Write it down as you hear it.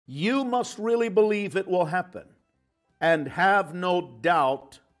you must really believe it will happen and have no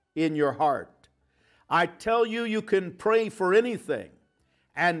doubt in your heart. I tell you, you can pray for anything,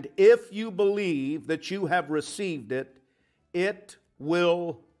 and if you believe that you have received it, it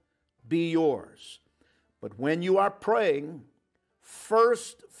will be yours. But when you are praying,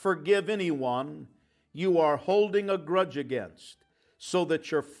 first forgive anyone you are holding a grudge against, so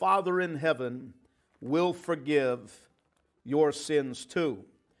that your Father in heaven will forgive your sins too.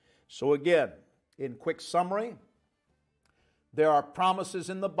 So again, in quick summary, there are promises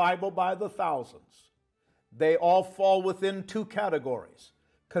in the Bible by the thousands. They all fall within two categories: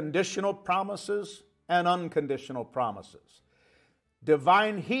 conditional promises and unconditional promises.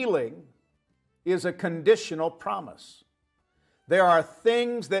 Divine healing is a conditional promise. There are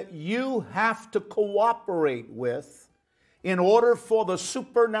things that you have to cooperate with in order for the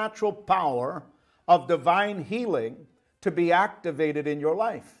supernatural power of divine healing to be activated in your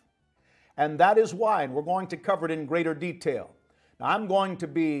life. And that is why, and we're going to cover it in greater detail. Now, I'm going to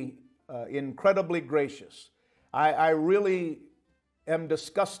be incredibly gracious. I really am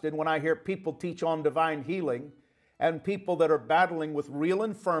disgusted when I hear people teach on divine healing and people that are battling with real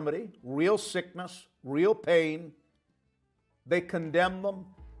infirmity, real sickness, real pain. They condemn them.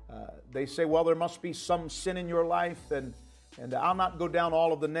 They say, well, there must be some sin in your life. And I'll not go down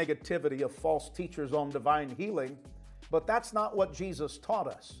all of the negativity of false teachers on divine healing, but that's not what Jesus taught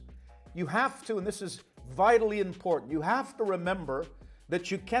us. You have to, and this is vitally important, you have to remember that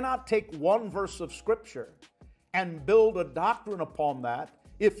you cannot take one verse of Scripture and build a doctrine upon that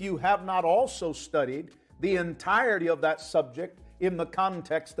if you have not also studied the entirety of that subject in the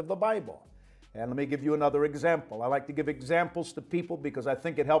context of the Bible. And let me give you another example. I like to give examples to people because I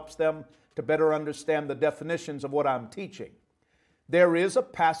think it helps them to better understand the definitions of what I'm teaching. There is a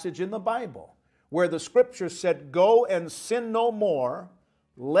passage in the Bible where the Scripture said, "Go and sin no more,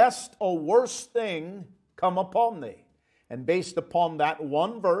 lest a worse thing come upon thee." And based upon that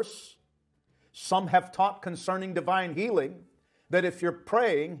one verse, some have taught concerning divine healing that if you're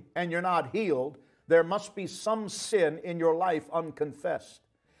praying and you're not healed, there must be some sin in your life unconfessed.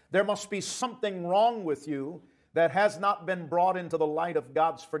 There must be something wrong with you that has not been brought into the light of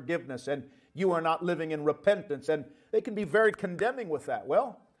God's forgiveness, and you are not living in repentance. And they can be very condemning with that.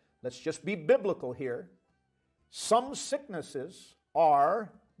 Well, let's just be biblical here. Some sicknesses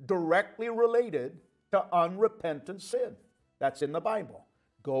are directly related to unrepentant sin. That's in the Bible.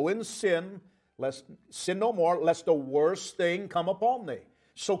 Go and sin no more, lest a worse thing come upon thee.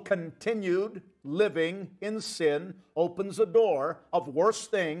 So continued living in sin opens the door of worse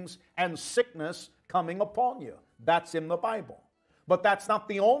things and sickness coming upon you. That's in the Bible. But that's not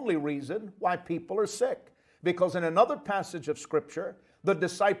the only reason why people are sick. Because in another passage of Scripture, the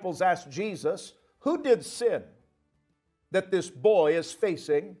disciples asked Jesus, who did sin that this boy is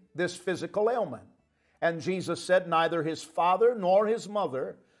facing this physical ailment? And Jesus said, neither his father nor his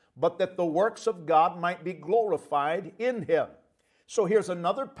mother, but that the works of God might be glorified in him. So here's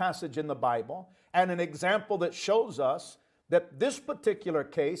another passage in the Bible and an example that shows us that this particular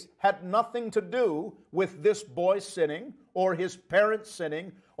case had nothing to do with this boy sinning or his parents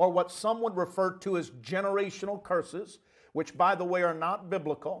sinning or what some would refer to as generational curses, which, by the way, are not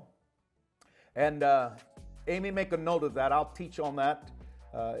biblical. And Amy, make a note of that. I'll teach on that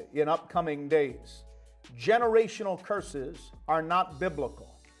in upcoming days. Generational curses are not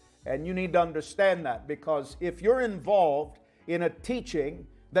biblical. And you need to understand that, because if you're involved in a teaching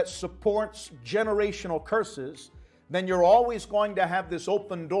that supports generational curses, then you're always going to have this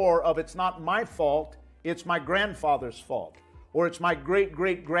open door of it's not my fault, it's my grandfather's fault, or it's my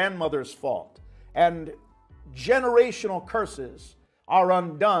great-great-grandmother's fault. And generational curses are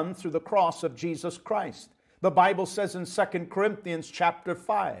undone through the cross of Jesus Christ. The Bible says in 2 Corinthians chapter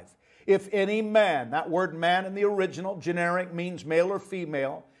 5, if any man, that word man in the original, generic, means male or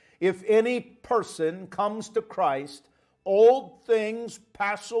female, if any person comes to Christ, old things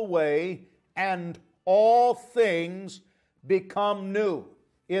pass away and all things become new.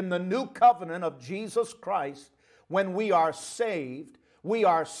 In the new covenant of Jesus Christ, when we are saved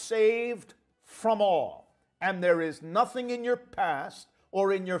from all. And there is nothing in your past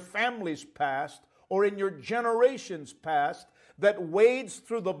or in your family's past or in your generation's past that wades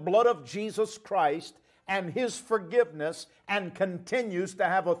through the blood of Jesus Christ and His forgiveness and continues to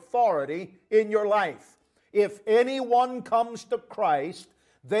have authority in your life. If anyone comes to Christ,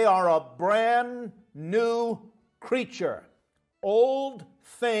 they are a brand new creature. Old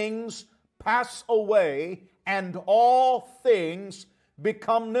things pass away and all things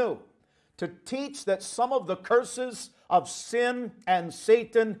become new. To teach that some of the curses of sin and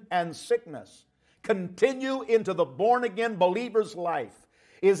Satan and sickness continue into the born-again believer's life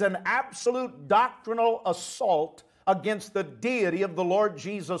is an absolute doctrinal assault against the deity of the Lord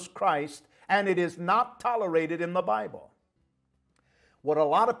Jesus Christ, and it is not tolerated in the Bible. What a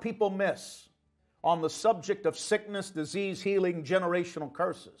lot of people miss on the subject of sickness, disease, healing, generational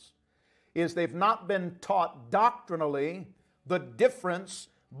curses is they've not been taught doctrinally the difference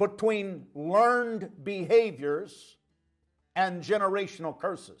between learned behaviors and generational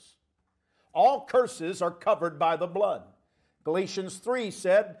curses. All curses are covered by the blood. Galatians 3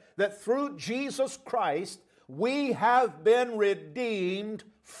 said that through Jesus Christ we have been redeemed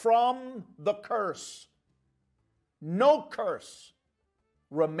from the curse. No curse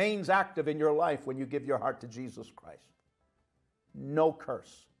remains active in your life when you give your heart to Jesus Christ. No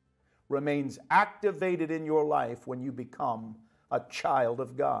curse remains activated in your life when you become a child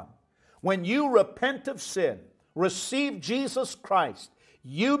of God. When you repent of sin, receive Jesus Christ,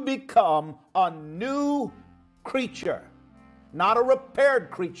 you become a new creature. Not a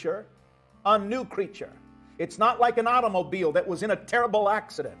repaired creature, a new creature. It's not like an automobile that was in a terrible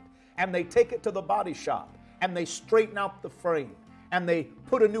accident and they take it to the body shop and they straighten out the frame and they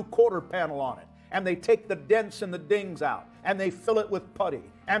put a new quarter panel on it and they take the dents and the dings out and they fill it with putty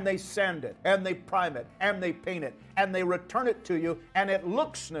and they sand it and they prime it and they paint it and they return it to you and it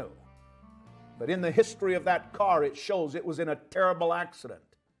looks new. But in the history of that car, it shows it was in a terrible accident.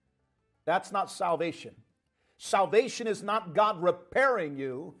 That's not salvation. Salvation is not God repairing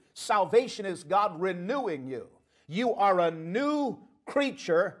you. Salvation is God renewing you. You are a new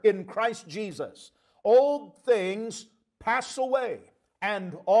creature in Christ Jesus. Old things pass away,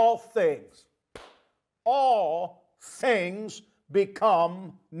 and all things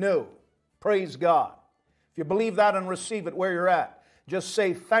become new. Praise God. If you believe that and receive it where you're at, just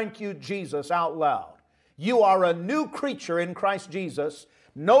say, "Thank you, Jesus," out loud. You are a new creature in Christ Jesus.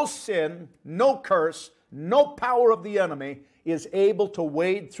 No sin, no curse, no power of the enemy is able to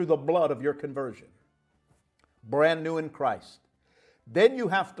wade through the blood of your conversion. Brand new in Christ. Then you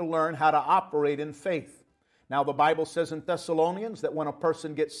have to learn how to operate in faith. Now the Bible says in Thessalonians that when a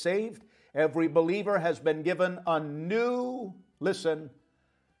person gets saved, every believer has been given a new,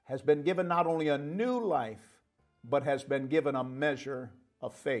 has been given not only a new life, but has been given a measure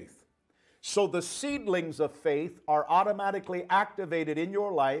of faith. So the seedlings of faith are automatically activated in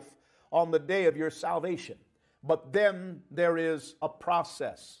your life on the day of your salvation. But then there is a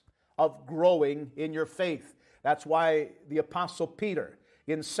process of growing in your faith. That's why the Apostle Peter,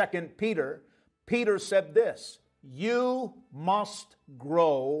 in 2 Peter, Peter said this, "You must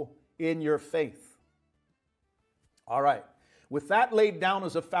grow in your faith." All right, with that laid down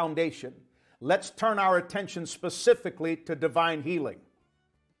as a foundation, let's turn our attention specifically to divine healing.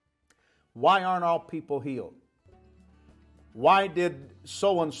 Why aren't all people healed? Why did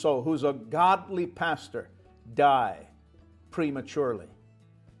so-and-so, who's a godly pastor, die prematurely?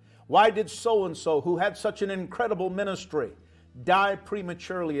 Why did so-and-so, who had such an incredible ministry, die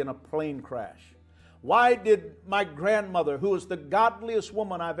prematurely in a plane crash? Why did my grandmother, who was the godliest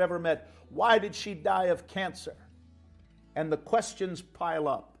woman I've ever met, why did she die of cancer? And the questions pile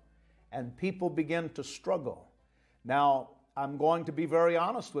up, and people begin to struggle. Now, I'm going to be very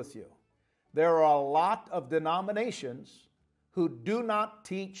honest with you. There are a lot of denominations who do not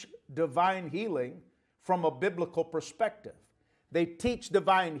teach divine healing from a biblical perspective. They teach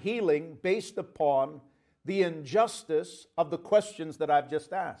divine healing based upon the injustice of the questions that I've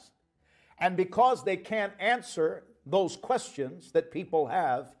just asked. And because they can't answer those questions that people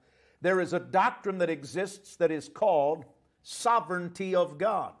have, there is a doctrine that exists that is called sovereignty of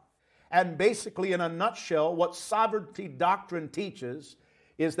God. And basically, in a nutshell, what sovereignty doctrine teaches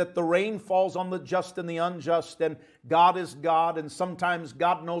is that the rain falls on the just and the unjust, and God is God, and sometimes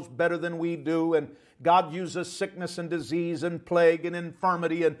God knows better than we do, and God uses sickness and disease and plague and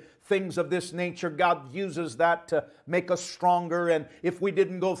infirmity and things of this nature. God uses that to make us stronger, and if we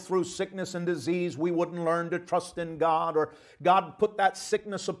didn't go through sickness and disease, we wouldn't learn to trust in God. Or God put that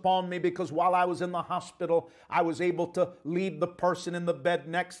sickness upon me because while I was in the hospital, I was able to lead the person in the bed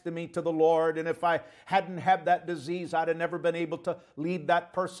next to me to the Lord, and if I hadn't had that disease, I'd have never been able to lead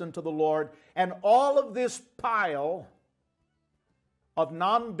that person to the Lord. And all of this pile of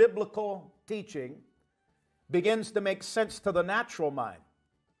non-biblical teaching begins to make sense to the natural mind.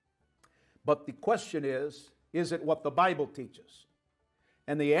 But the question is it what the Bible teaches?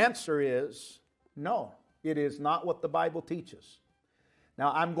 And the answer is no, it is not what the Bible teaches.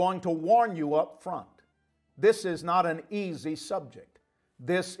 Now, I'm going to warn you up front. This is not an easy subject.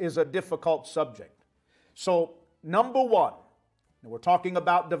 This is a difficult subject. So, number one, we're talking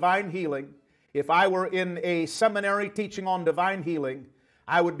about divine healing. If I were in a seminary teaching on divine healing,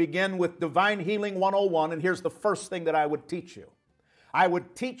 I would begin with Divine Healing 101, and here's the first thing that I would teach you. I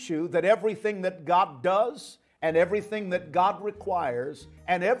would teach you that everything that God does and everything that God requires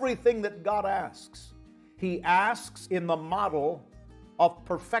and everything that God asks, He asks in the model of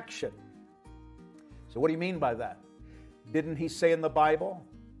perfection. So what do you mean by that? Didn't He say in the Bible,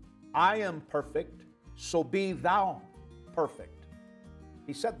 I am perfect, so be thou perfect?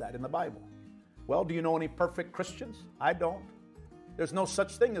 He said that in the Bible. Well, do you know any perfect Christians? I don't. There's no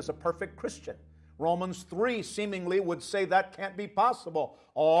such thing as a perfect Christian. Romans 3 seemingly would say that can't be possible.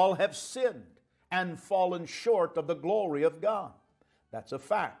 All have sinned and fallen short of the glory of God. That's a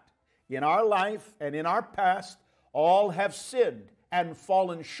fact. In our life and in our past, all have sinned and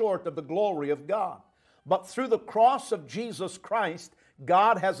fallen short of the glory of God. But through the cross of Jesus Christ,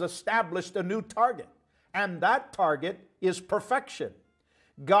 God has established a new target, and that target is perfection.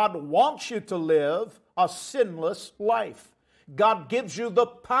 God wants you to live a sinless life. God gives you the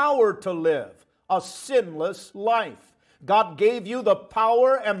power to live a sinless life. God gave you the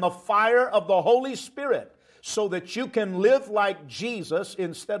power and the fire of the Holy Spirit so that you can live like Jesus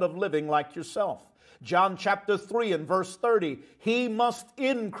instead of living like yourself. John chapter 3 and verse 30, He must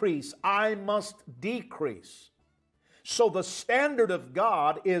increase, I must decrease. So the standard of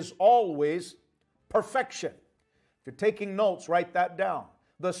God is always perfection. If you're taking notes, write that down.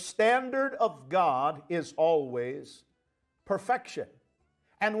 The standard of God is always perfection.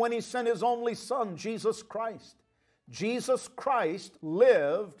 And when He sent His only Son, Jesus Christ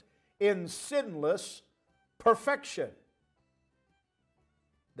lived in sinless perfection.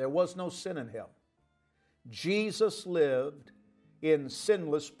 There was no sin in Him. Jesus lived in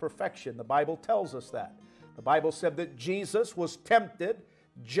sinless perfection. The Bible tells us that. The Bible said that Jesus was tempted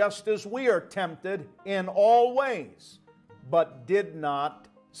just as we are tempted in all ways, but did not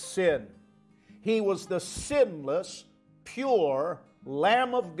sin. He was the sinless, pure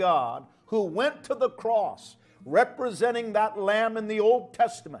Lamb of God who went to the cross, representing that Lamb in the Old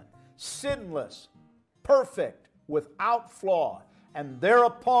Testament, sinless, perfect, without flaw. And there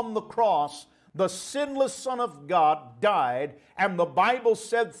upon the cross, the sinless Son of God died, and the Bible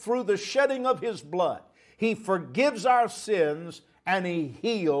said through the shedding of His blood, He forgives our sins and He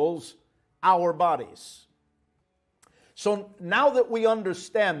heals our bodies. So now that we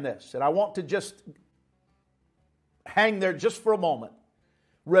understand this, and I want to just hang there just for a moment,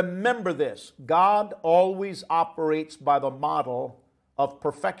 remember this: God always operates by the model of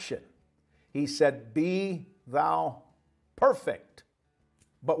perfection. He said, be thou perfect.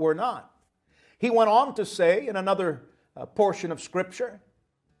 But we're not. He went on to say in another portion of Scripture,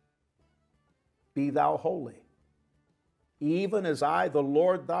 be thou holy, even as I, the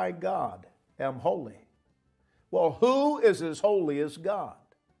Lord thy God, am holy. Well, who is as holy as God?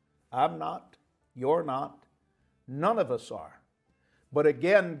 I'm not. You're not. None of us are. But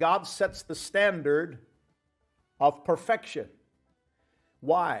again, God sets the standard of perfection.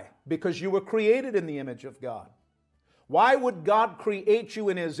 Why? Because you were created in the image of God. Why would God create you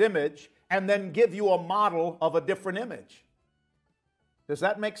in His image and then give you a model of a different image? Does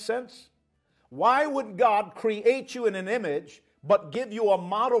that make sense? Why would God create you in an image but give you a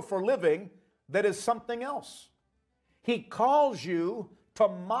model for living that is something else? He calls you to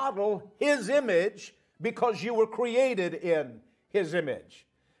model His image because you were created in His image.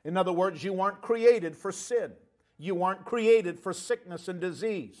 In other words, you weren't created for sin. You weren't created for sickness and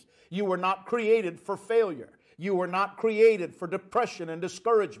disease. You were not created for failure. You were not created for depression and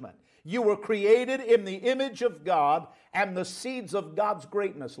discouragement. You were created in the image of God, and the seeds of God's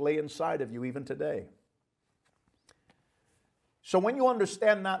greatness lay inside of you even today. So when you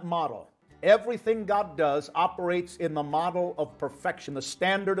understand that model, everything God does operates in the model of perfection. The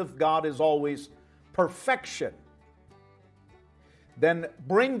standard of God is always perfection. Then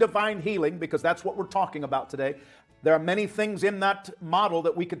bring divine healing, because that's what we're talking about today. There are many things in that model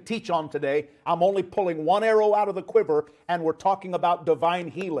that we could teach on today. I'm only pulling one arrow out of the quiver, and we're talking about divine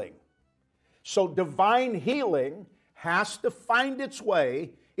healing. So divine healing has to find its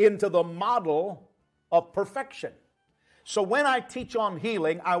way into the model of perfection. So when I teach on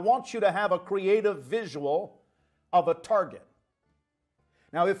healing, I want you to have a creative visual of a target.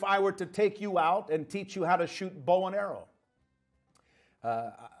 Now, if I were to take you out and teach you how to shoot bow and arrow,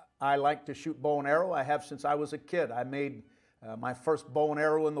 I like to shoot bow and arrow. I have since I was a kid. I made my first bow and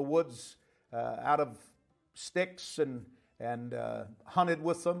arrow in the woods out of sticks and hunted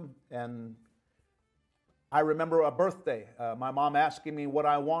with them. And I remember a birthday, my mom asking me what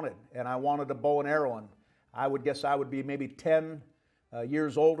I wanted, and I wanted a bow and arrow. And I would guess I would be maybe 10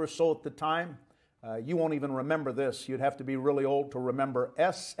 years old or so at the time. You won't even remember this. You'd have to be really old to remember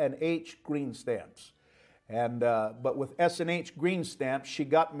S&H green stamps. But with S&H green stamps, she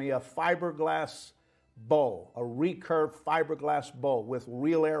got me a fiberglass bow, a recurved fiberglass bow with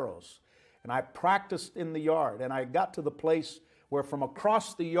real arrows. And I practiced in the yard, and I got to the place where from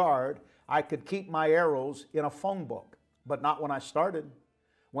across the yard, I could keep my arrows in a phone book, but not when I started.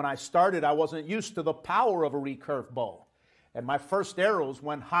 When I started, I wasn't used to the power of a recurved bow. And my first arrows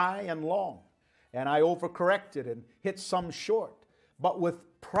went high and long, and I overcorrected and hit some short. But with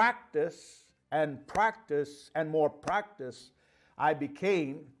practice and more practice, I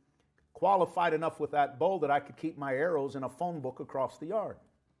became qualified enough with that bow that I could keep my arrows in a phone book across the yard.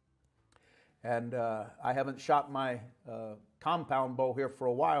 And I haven't shot my compound bow here for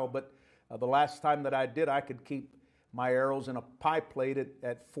a while, but the last time that I did, I could keep my arrows in a pie plate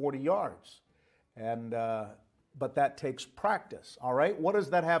at 40 yards. And but that takes practice, all right? What does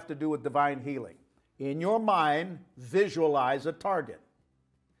that have to do with divine healing? In your mind, visualize a target.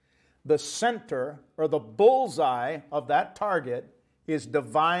 The center or the bullseye of that target is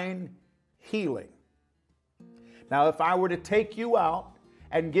divine healing. Now, if I were to take you out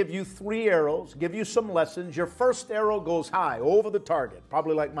and give you 3 arrows, give you some lessons, your first arrow goes high over the target,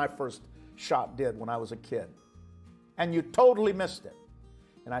 probably like my first shot did when I was a kid, and you totally missed it.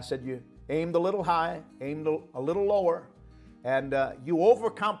 And I said, you aimed a little high, aimed a little lower, and you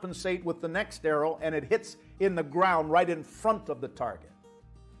overcompensate with the next arrow, and it hits in the ground right in front of the target.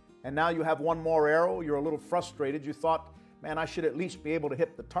 And now you have one more arrow, you're a little frustrated, you thought, man, I should at least be able to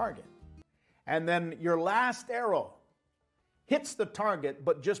hit the target. And then your last arrow hits the target,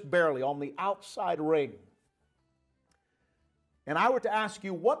 but just barely on the outside ring. And I were to ask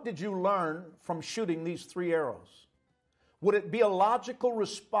you, what did you learn from shooting these 3 arrows? Would it be a logical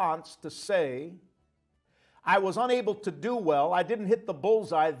response to say, I was unable to do well, I didn't hit the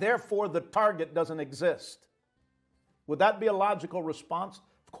bullseye, therefore the target doesn't exist? Would that be a logical response?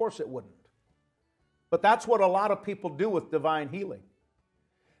 Of course it wouldn't. But that's what a lot of people do with divine healing.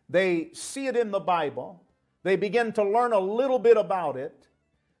 They see it in the Bible. They begin to learn a little bit about it.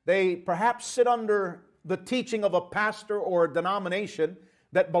 They perhaps sit under the teaching of a pastor or a denomination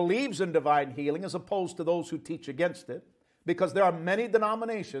that believes in divine healing as opposed to those who teach against it, because there are many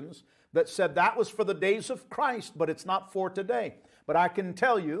denominations that said that was for the days of Christ, but it's not for today. But I can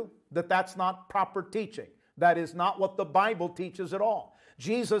tell you that that's not proper teaching. That is not what the Bible teaches at all.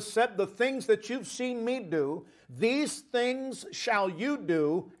 Jesus said, the things that you've seen me do, these things shall you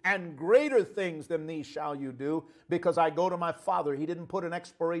do, and greater things than these shall you do, because I go to my Father. He didn't put an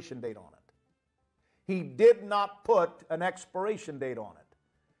expiration date on it. He did not put an expiration date on it.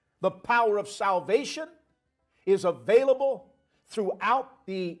 The power of salvation is available throughout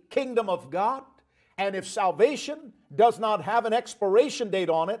the kingdom of God, and if salvation does not have an expiration date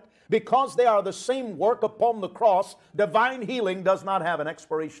on it, because they are the same work upon the cross, divine healing does not have an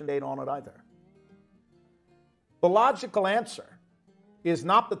expiration date on it either. The logical answer is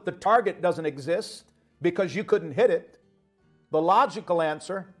not that the target doesn't exist because you couldn't hit it. The logical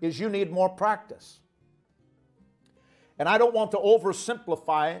answer is you need more practice. And I don't want to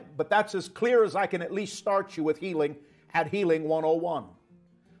oversimplify it, but that's as clear as I can at least start you with healing at Healing 101.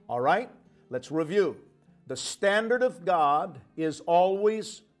 All right? Let's review. The standard of God is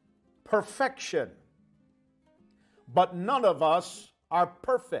always perfection. But none of us are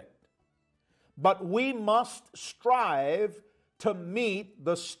perfect. But we must strive to meet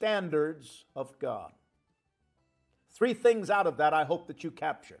the standards of God. 3 things out of that I hope that you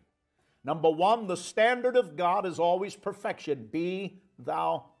capture. Number 1, the standard of God is always perfection. Be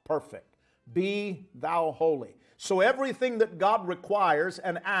thou perfect. Be thou holy. So everything that God requires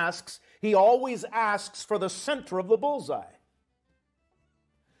and asks, He always asks for the center of the bullseye.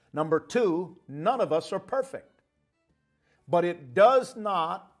 Number 2, none of us are perfect. But it does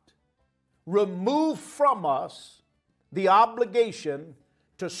not remove from us the obligation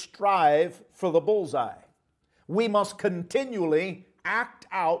to strive for the bullseye. We must continually act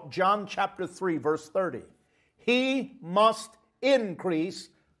out John chapter 3, verse 30. He must increase,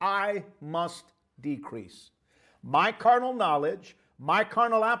 I must decrease. My carnal knowledge, my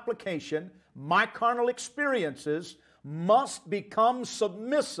carnal application, my carnal experiences must become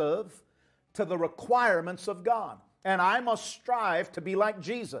submissive to the requirements of God. And I must strive to be like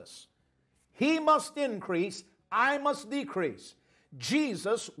Jesus. He must increase, I must decrease.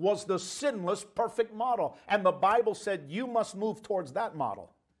 Jesus was the sinless, perfect model. And the Bible said you must move towards that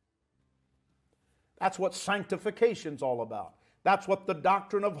model. That's what sanctification's all about. That's what the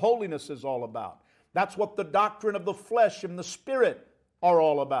doctrine of holiness is all about. That's what the doctrine of the flesh and the spirit are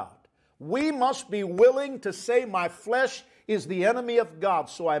all about. We must be willing to say my flesh is the enemy of God,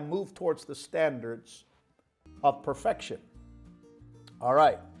 so I move towards the standards of perfection. All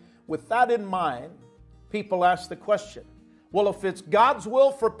right. With that in mind, people ask the question, well, if it's God's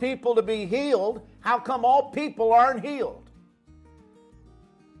will for people to be healed, How come all people aren't healed?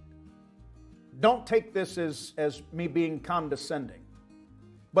 Don't take this as me being condescending.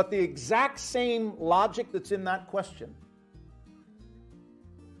 But the exact same logic that's in that question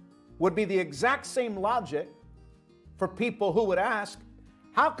would be the exact same logic for people who would ask,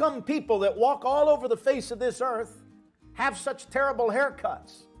 how come people that walk all over the face of this earth have such terrible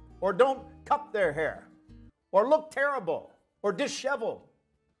haircuts, or don't cut their hair, or look terrible, or disheveled?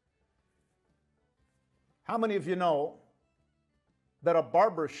 How many of you know that a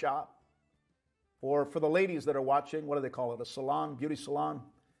barber shop, or for the ladies that are watching, what do they call it, a salon, beauty salon?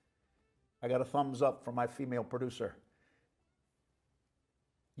 I got a thumbs up from my female producer.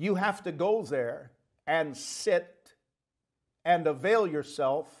 You have to go there and sit and avail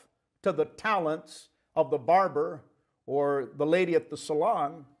yourself to the talents of the barber or the lady at the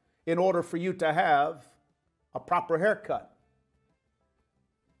salon in order for you to have a proper haircut.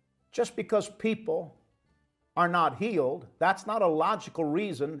 Just because people are not healed, that's not a logical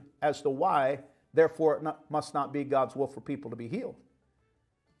reason as to why, therefore, it must not be God's will for people to be healed.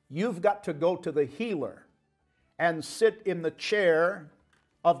 You've got to go to the healer and sit in the chair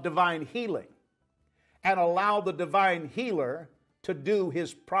of divine healing and allow the divine healer to do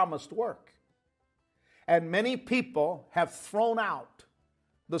his promised work. And many people have thrown out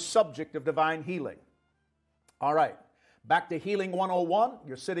the subject of divine healing. All right, back to Healing 101.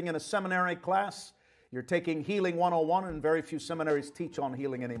 You're sitting in a seminary class. You're taking Healing 101, and very few seminaries teach on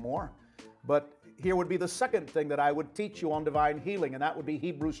healing anymore. But here would be the second thing that I would teach you on divine healing, and that would be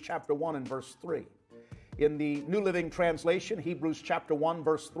Hebrews chapter 1 and verse 3. In the New Living Translation, Hebrews chapter 1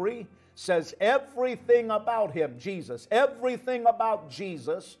 verse 3 says, everything about him, Jesus, everything about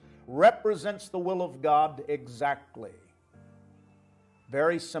Jesus represents the will of God exactly.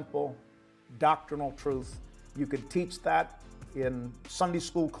 Very simple doctrinal truth. You could teach that in Sunday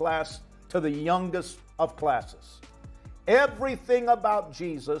school class to the youngest of classes. Everything about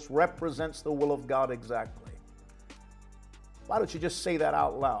Jesus represents the will of God exactly. Why don't you just say that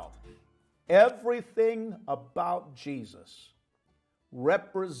out loud? Everything about Jesus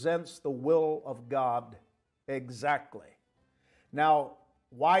represents the will of God exactly. Now,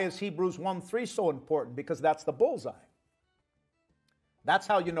 why is Hebrews 1:3 so important? Because that's the bullseye. That's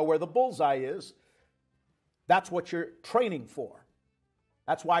how you know where the bullseye is. That's what you're training for.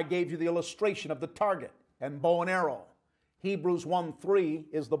 That's why I gave you the illustration of the target and bow and arrow. Hebrews 1:3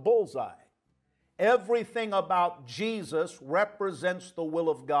 is the bullseye. Everything about Jesus represents the will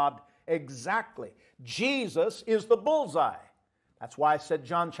of God exactly. Jesus is the bullseye. That's why I said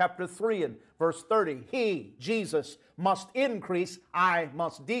John chapter 3 and verse 30, He, Jesus, must increase, I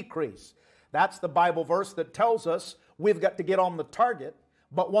must decrease. That's the Bible verse that tells us we've got to get on the target.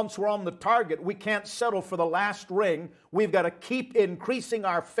 But once we're on the target, we can't settle for the last ring. We've got to keep increasing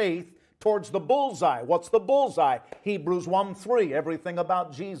our faith towards the bullseye. What's the bullseye? Hebrews 1:3. Everything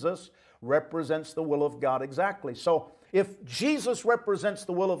about Jesus represents the will of God exactly. So if Jesus represents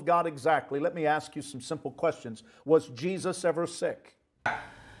the will of God exactly, let me ask you some simple questions. Was Jesus ever sick?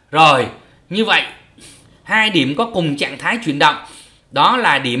 Rồi, như vậy hai điểm có cùng trạng thái chuyển động. Đó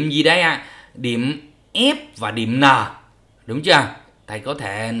là điểm gì đây ạ? Điểm F và điểm N. Đúng chưa? Thầy có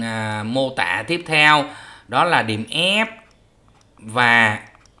thể mô tả tiếp theo. Đó là điểm F và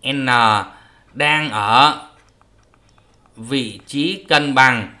N đang ở vị trí cân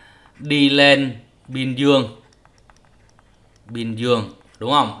bằng đi lên biên dương. Biên dương,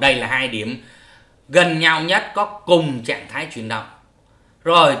 đúng không? Đây là hai điểm gần nhau nhất có cùng trạng thái chuyển động.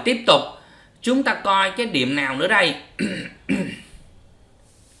 Rồi tiếp tục chúng ta coi cái điểm nào nữa đây.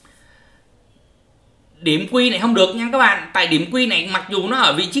 Điểm Q này không được nha các bạn. Tại điểm Q này mặc dù nó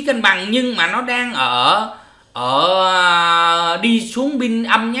ở vị trí cân bằng nhưng mà nó đang ở đi xuống biên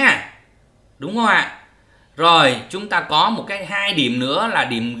âm nha. Đúng không ạ? Rồi chúng ta có một cái hai điểm nữa là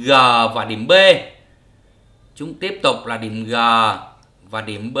điểm G và điểm B. Chúng tiếp tục là điểm G và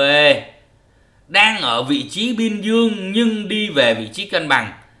điểm B. Đang ở vị trí biên dương nhưng đi về vị trí cân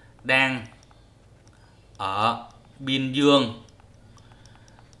bằng. Đang ở biên dương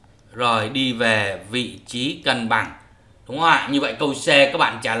rồi đi về vị trí cân bằng. Đúng không ạ? Như vậy câu C các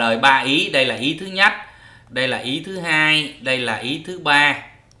bạn trả lời 3 ý. Đây là ý thứ nhất, đây là ý thứ hai, đây là ý thứ ba.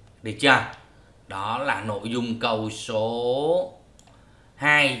 Được chưa? Đó là nội dung câu số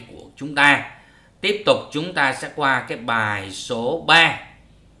 2 của chúng ta. Tiếp tục chúng ta sẽ qua cái bài số 3.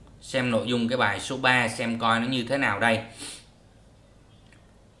 Xem nội dung cái bài số 3 xem coi nó như thế nào đây.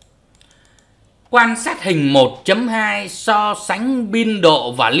 Quan sát hình 1.2 so sánh biên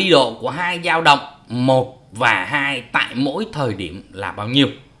độ và ly độ của hai dao động 1 và 2 tại mỗi thời điểm là bao nhiêu?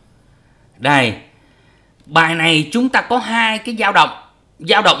 Đây. Bài này chúng ta có hai cái dao động.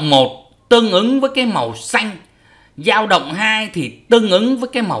 Dao động 1 tương ứng với cái màu xanh, dao động 2 thì tương ứng với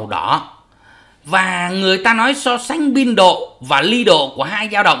cái màu đỏ. Và người ta nói so sánh biên độ và ly độ của hai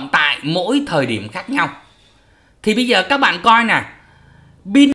dao động tại mỗi thời điểm khác nhau. Thì bây giờ các bạn coi nè, biên